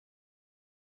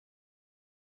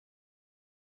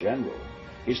general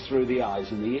is through the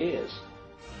eyes and the ears.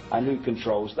 And who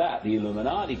controls that? The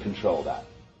Illuminati control that.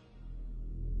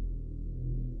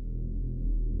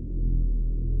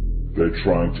 They're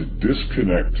trying to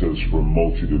disconnect us from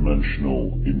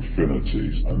multidimensional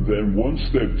infinities, and then once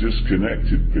they've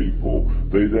disconnected people,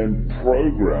 they then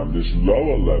program this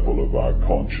lower level of our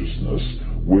consciousness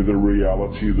with a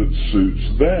reality that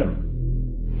suits them.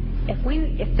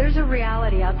 If there's a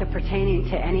reality out there pertaining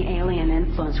to any alien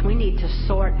influence, we need to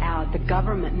sort out the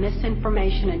government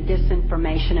misinformation and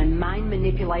disinformation and mind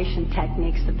manipulation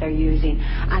techniques that they're using.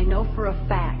 I know for a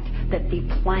fact that the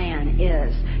plan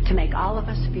is to make all of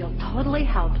us feel totally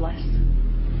helpless,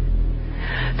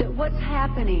 that what's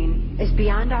happening is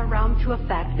beyond our realm to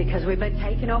affect because we've been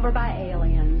taken over by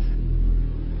aliens,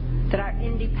 that our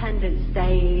Independence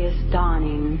Day is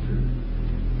dawning.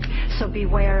 So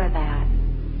beware of that.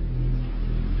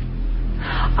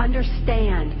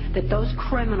 Understand that those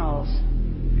criminals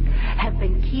have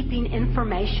been keeping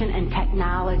information and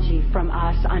technology from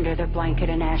us under their blanket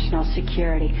of national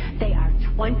security. They are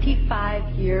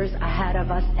 25 years ahead of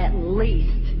us at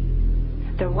least.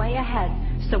 They're way ahead.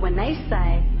 So when they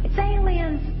say, it's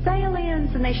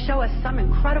aliens, and they show us some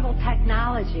incredible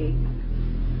technology,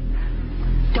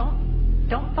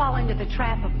 don't fall into the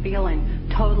trap of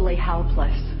feeling totally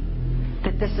helpless,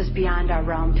 that this is beyond our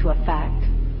realm to affect.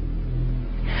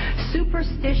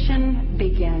 Superstition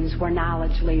begins where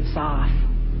knowledge leaves off.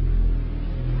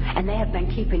 And they have been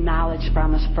keeping knowledge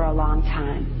from us for a long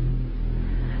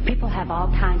time. People have all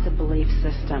kinds of belief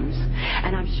systems.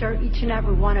 And I'm sure each and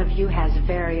every one of you has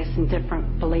various and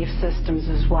different belief systems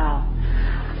as well.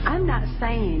 I'm not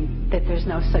saying that there's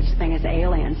no such thing as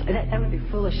aliens. That would be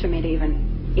foolish of me to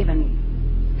even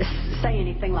say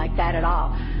anything like that at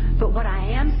all. But what I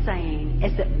am saying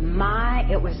is that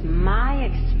it was my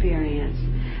experience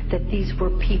that these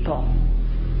were people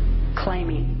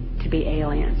claiming to be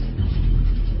aliens.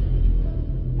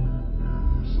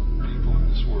 Some people in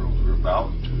this world who are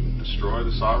about to destroy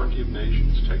the sovereignty of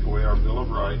nations, take away our Bill of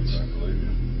Rights.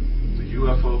 The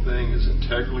UFO thing is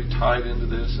integrally tied into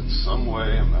this in some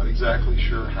way. I'm not exactly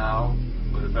sure how,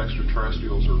 but if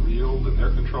extraterrestrials are real, then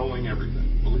they're controlling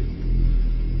everything, believe me.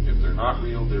 If they're not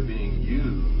real, they're being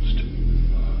used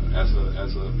as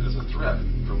a threat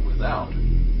from without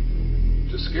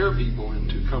to scare people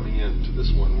into coming into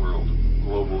this one world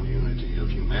global unity of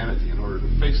humanity in order to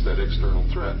face that external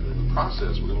threat. And in the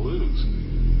process, we're going to lose.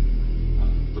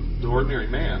 The ordinary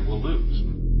man will lose.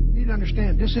 You need to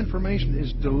understand, disinformation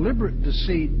is deliberate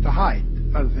deceit to hide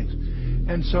other things.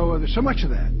 And so there's so much of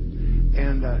that.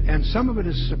 And some of it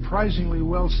is surprisingly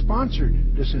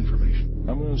well-sponsored disinformation.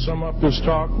 I'm going to sum up this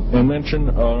talk and mention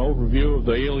an overview of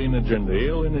the alien agenda. The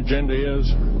alien agenda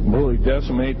is really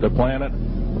decimate the planet,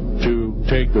 to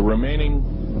take the remaining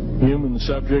human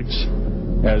subjects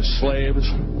as slaves,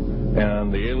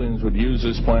 and the aliens would use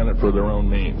this planet for their own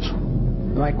means.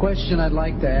 My question I'd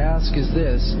like to ask is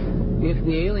this. If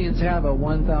the aliens have a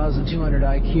 1,200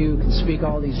 IQ, can speak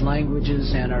all these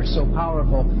languages, and are so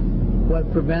powerful,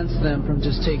 what prevents them from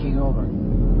just taking over?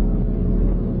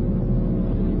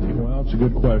 Well, it's a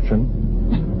good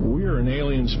question. We are an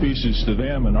alien species to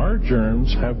them, and our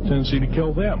germs have a tendency to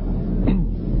kill them.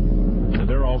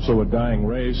 They're also a dying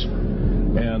race,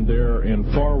 and they're in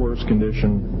far worse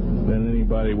condition than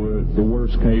anybody with the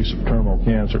worst case of terminal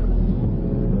cancer.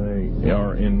 They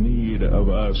are in need of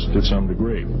us to some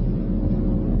degree.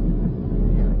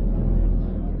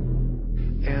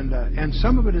 And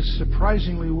some of it is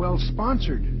surprisingly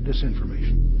well-sponsored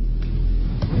disinformation.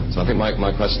 So I think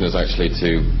my question is actually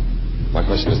to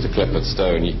Clifford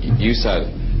Stone. You said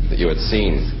that you had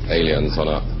seen aliens on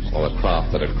a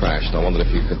craft that had crashed. I wondered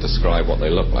if you could describe what they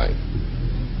look like.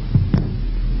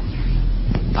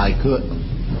 I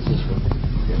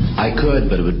could,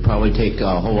 but it would probably take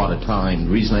a whole lot of time.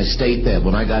 The reason I state that,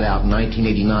 when I got out in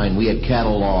 1989, we had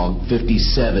cataloged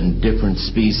 57 different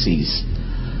species.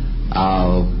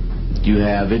 You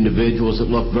have individuals that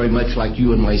look very much like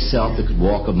you and myself that could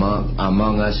walk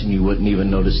among us and you wouldn't even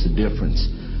notice the difference.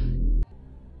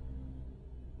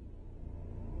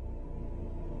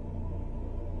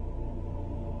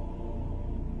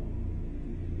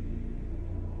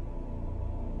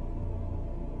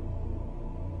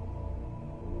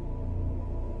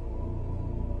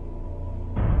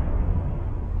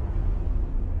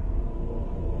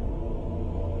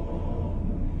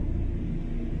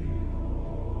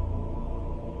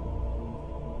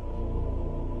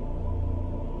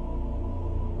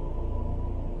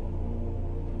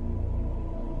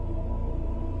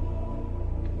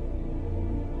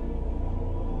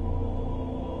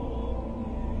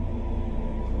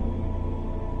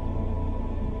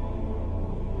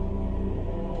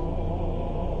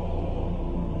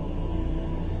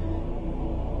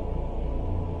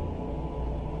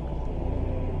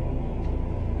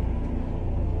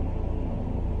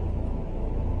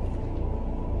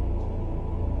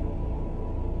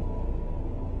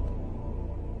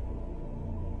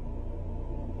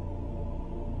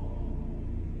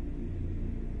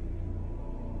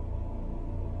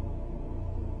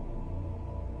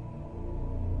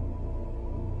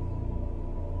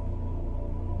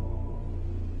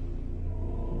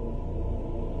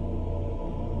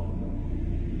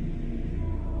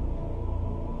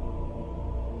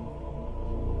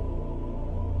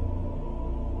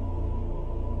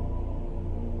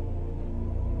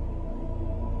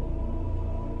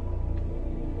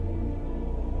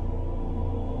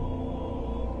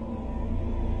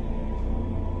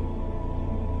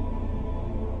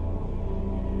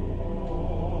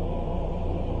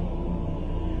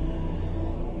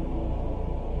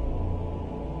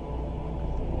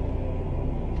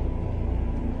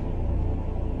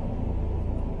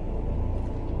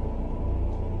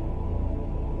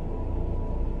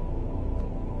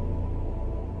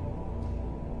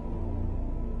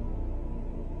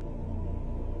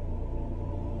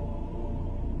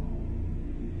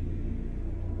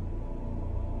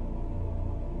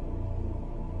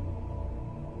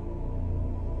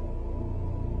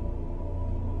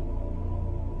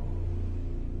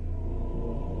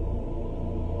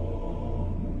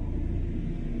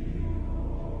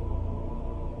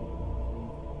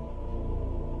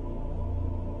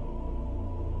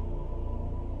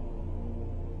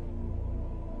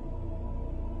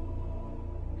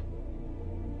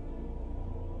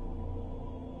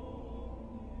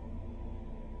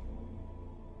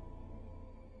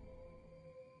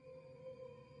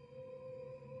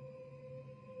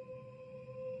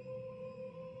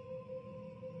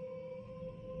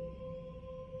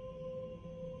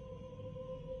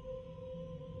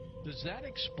 Does that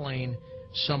explain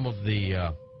some of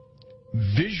the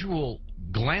visual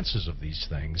glances of these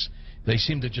things? They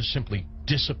seem to just simply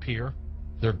disappear.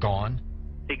 They're gone.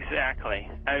 Exactly.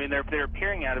 I mean, they're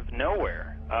appearing out of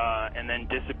nowhere and then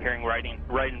disappearing right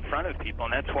in front of people,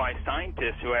 and that's why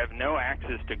scientists who have no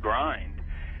axes to grind,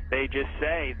 they just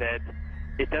say that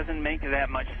it doesn't make that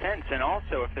much sense. And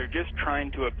also, if they're just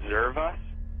trying to observe us,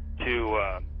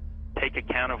 to take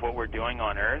account of what we're doing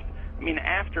on Earth, I mean,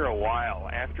 after a while,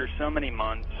 after so many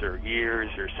months or years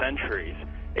or centuries,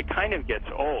 it kind of gets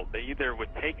old. They either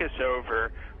would take us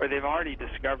over, or they've already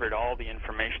discovered all the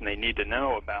information they need to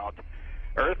know about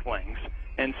Earthlings,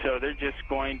 and so they're just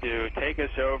going to take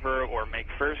us over or make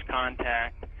first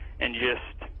contact and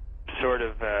just sort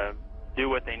of do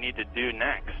what they need to do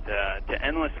next. To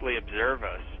endlessly observe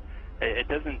us, it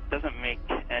doesn't make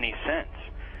any sense.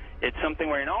 It's something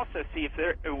where, and also see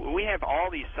if we have all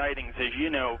these sightings, as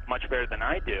you know much better than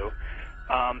I do.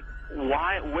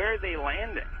 Where are they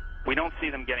landing? We don't see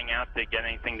them getting out to get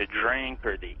anything to drink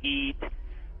or to eat.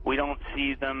 We don't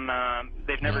see them.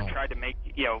 They've never tried to make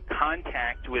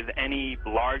contact with any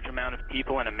large amount of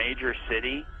people in a major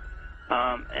city,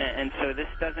 and so this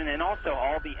doesn't. And also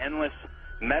all the endless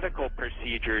medical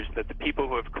procedures that the people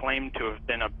who have claimed to have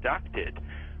been abducted.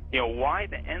 Why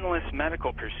the endless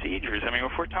medical procedures? I mean,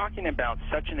 if we're talking about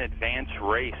such an advanced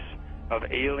race of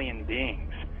alien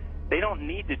beings, they don't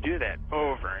need to do that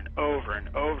over and over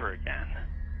and over again.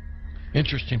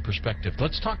 Interesting perspective.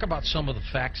 Let's talk about some of the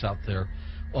facts out there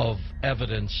of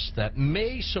evidence that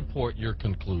may support your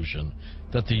conclusion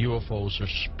that the UFOs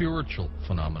are spiritual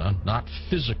phenomena, not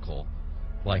physical,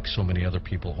 like so many other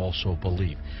people also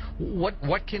believe.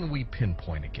 What can we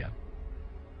pinpoint again?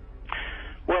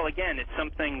 Well, again, it's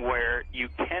something where you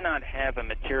cannot have a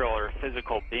material or a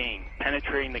physical being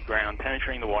penetrating the ground,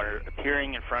 penetrating the water,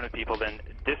 appearing in front of people, then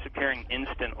disappearing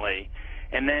instantly,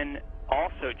 and then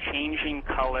also changing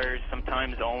colors,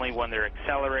 sometimes only when they're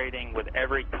accelerating, with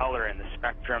every color in the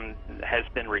spectrum has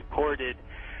been reported.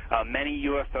 Many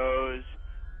UFOs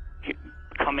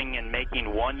coming and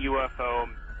making one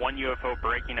UFO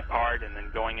breaking apart and then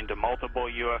going into multiple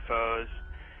UFOs.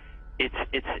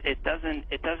 It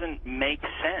doesn't make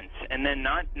sense. And then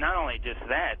not only just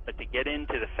that, but to get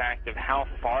into the fact of how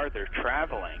far they're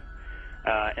traveling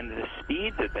and the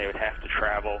speeds that they would have to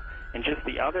travel, and just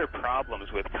the other problems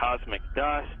with cosmic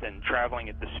dust and traveling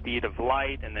at the speed of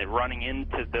light, and then running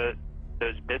into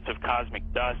those bits of cosmic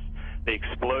dust, the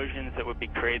explosions that would be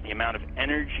created, the amount of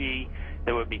energy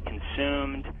that would be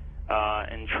consumed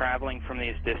in traveling from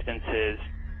these distances.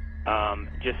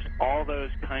 Just all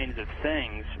those kinds of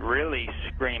things really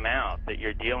scream out that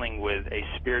you're dealing with a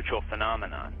spiritual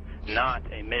phenomenon, not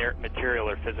a material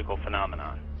or physical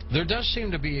phenomenon. There does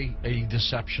seem to be a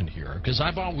deception here, because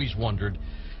I've always wondered,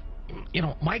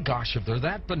 my gosh, if they're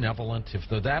that benevolent, if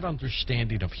they're that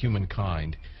understanding of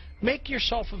humankind, make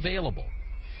yourself available.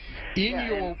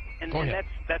 Go ahead.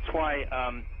 That's why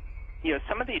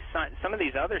some of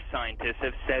these other scientists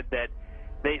have said that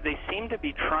they seem to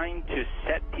be trying to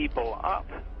set people up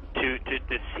to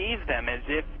deceive them as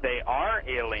if they are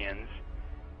aliens,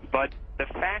 but the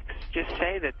facts just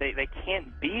say that they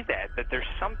can't be that there's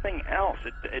something else.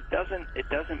 It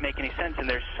doesn't make any sense, and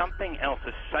there's something else,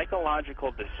 a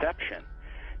psychological deception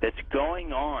that's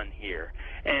going on here.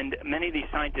 And many of these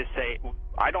scientists say,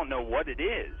 I don't know what it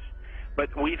is, but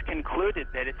we've concluded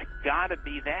that it's got to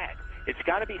be that. It's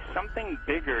got to be something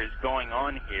bigger is going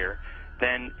on here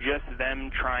than just them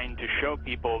trying to show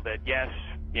people that, yes,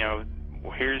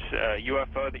 here's a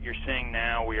UFO that you're seeing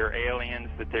now, we are aliens,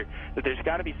 that there's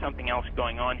got to be something else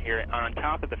going on here, on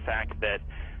top of the fact that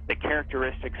the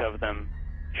characteristics of them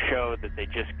show that they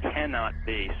just cannot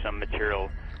be some material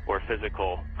or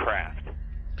physical craft.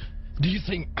 Do you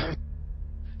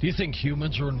think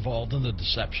humans are involved in the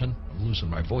deception? I'm losing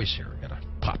my voice here. I gotta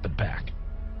pop it back.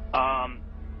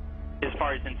 As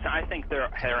far as I think there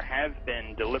have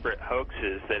been deliberate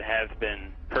hoaxes that have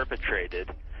been perpetrated,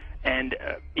 and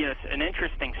it's an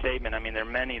interesting statement. I mean, there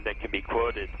are many that could be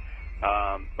quoted,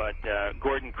 but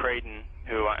Gordon Creighton,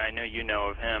 who I know you know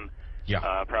of him,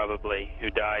 probably, who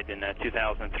died in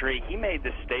 2003, he made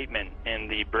this statement in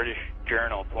the British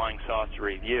journal Flying Saucer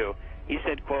Review. He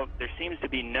said, quote, "There seems to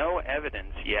be no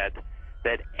evidence yet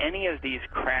that any of these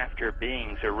craft or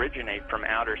beings originate from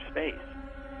outer space."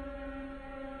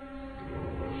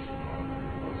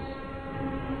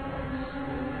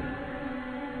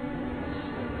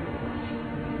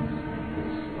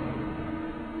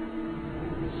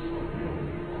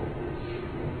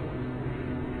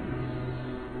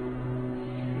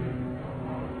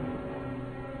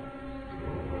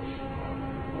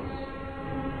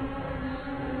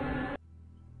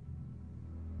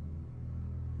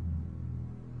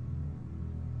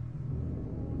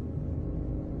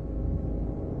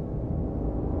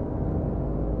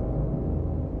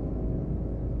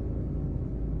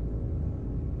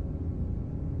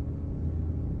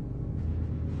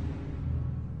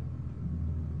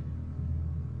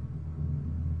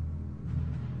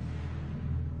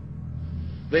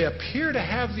 They appear to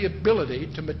have the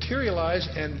ability to materialize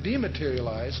and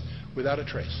dematerialize without a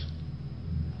trace.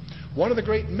 One of the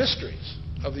great mysteries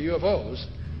of the UFOs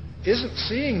isn't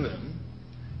seeing them,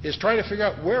 is trying to figure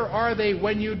out where are they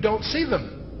when you don't see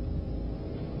them.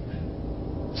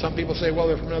 Some people say, well,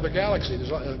 they're from another galaxy.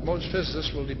 Most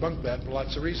physicists will debunk that for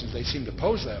lots of reasons. They seem to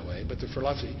pose that way, but for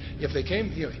lots of, if they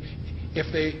came, if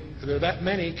there are that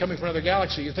many coming from another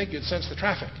galaxy, you think you'd sense the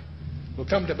traffic. We'll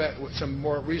come to that with some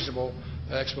more reasonable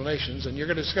explanations, and you're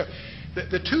going to discover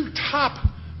the two top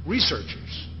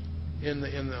researchers in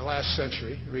the last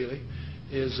century, really,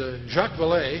 is Jacques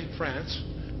Vallée, France,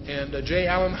 and J.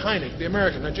 Allen Hynek, the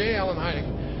American. Now, J. Allen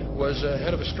Hynek was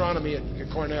head of astronomy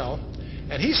at Cornell,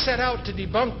 and he set out to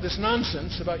debunk this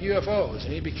nonsense about UFOs,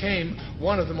 and he became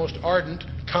one of the most ardent,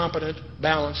 competent,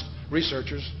 balanced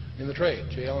researchers in the trade.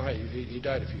 J. Allen Hynek, he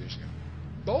died a few years ago.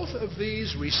 Both of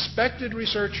these respected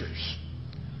researchers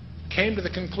came to the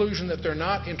conclusion that they're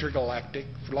not intergalactic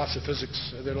for lots of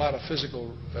physics. There are a lot of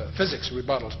physics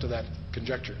rebuttals to that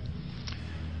conjecture.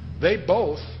 They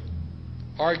both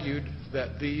argued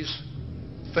that these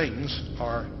things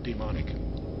are demonic.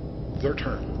 Their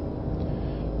term.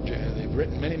 They've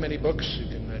written many, many books. You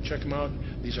can check them out.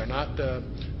 These are not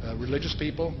religious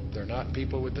people. They're not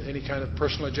people with any kind of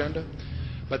personal agenda.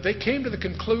 But they came to the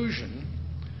conclusion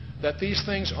that these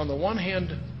things, on the one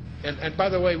hand, and by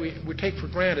the way, we take for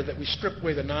granted that we strip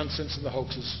away the nonsense and the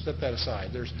hoaxes, set that aside.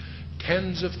 There's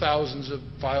tens of thousands of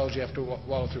files you have to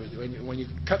wallow through. When you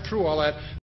cut through all that,